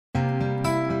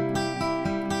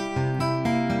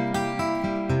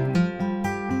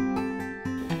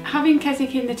Having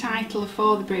Keswick in the title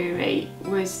for the brewery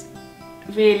was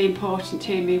really important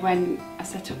to me when I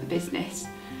set up the business.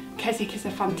 Keswick is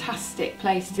a fantastic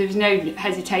place. There was no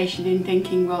hesitation in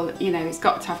thinking, well, you know, it's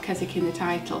got to have Keswick in the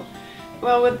title.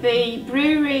 Well, with the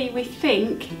brewery, we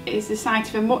think, is the site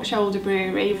of a much older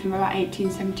brewery from about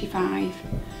 1875,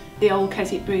 the old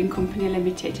Keswick Brewing Company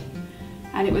Limited,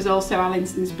 and it was also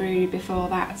Allinson's brewery before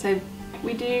that. So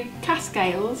we do cask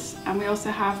ales and we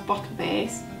also have bottle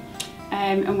beers,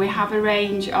 and we have a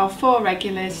range of 4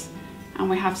 regulars and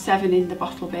we have 7 in the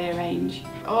bottle beer range.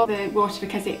 All the water for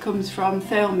Keswick comes from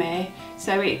Thirlmere,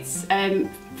 so it's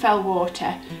fell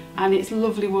water, and it's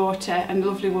lovely water and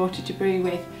lovely water to brew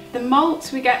with. The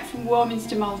malts we get from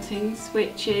Warminster Maltings,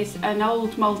 which is an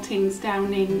old maltings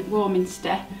down in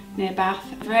Warminster near Bath.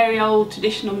 Very old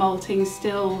traditional maltings,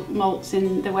 still malts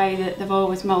in the way that they've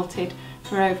always malted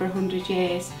for over 100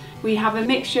 years. We have a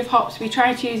mixture of hops. We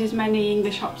try to use as many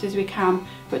English hops as we can,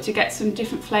 but to get some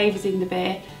different flavours in the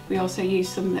beer, we also use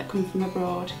some that come from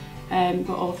abroad, but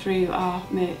all through our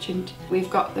merchant. We've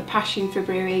got the passion for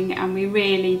brewing, and we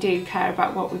really do care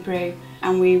about what we brew,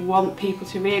 and we want people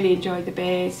to really enjoy the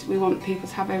beers. We want people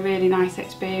to have a really nice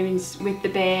experience with the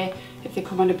beer if they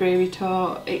come on a brewery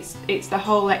tour. It's the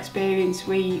whole experience.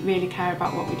 We really care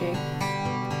about what we do.